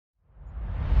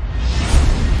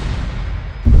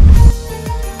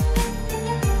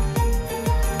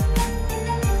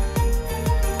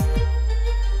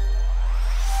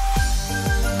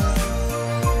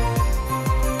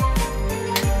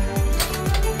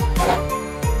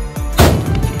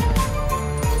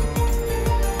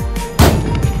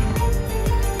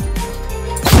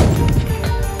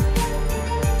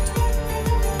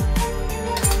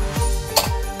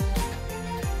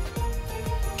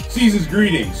Seasons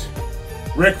Greetings.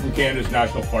 Rick from Canada's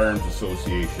National Firearms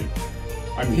Association.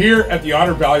 I'm here at the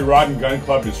Otter Valley Rod and Gun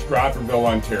Club in Stratfordville,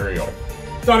 Ontario.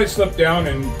 Thought I'd slip down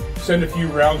and send a few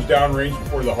rounds downrange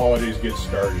before the holidays get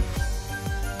started.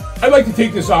 I'd like to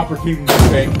take this opportunity to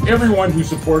thank everyone who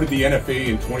supported the NFA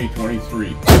in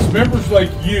 2023. It's members like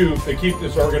you that keep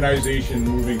this organization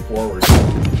moving forward.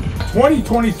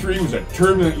 2023 was a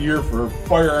turbulent year for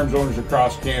firearms owners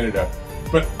across Canada,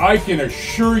 but I can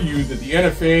assure you that the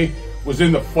NFA was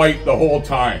in the fight the whole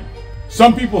time.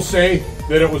 Some people say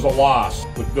that it was a loss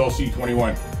with Bill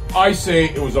C-21. I say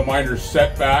it was a minor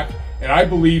setback, and I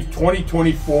believe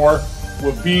 2024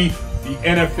 will be the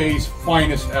NFA's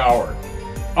finest hour.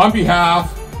 On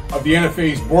behalf of the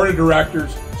NFA's board of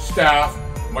directors, staff,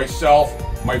 myself,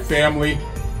 my family,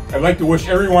 I'd like to wish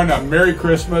everyone a Merry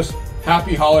Christmas,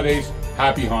 Happy Holidays,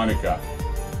 Happy Hanukkah.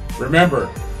 Remember,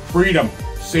 freedom,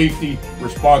 safety,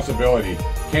 responsibility.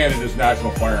 Canada's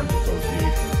National Firearms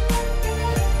Association.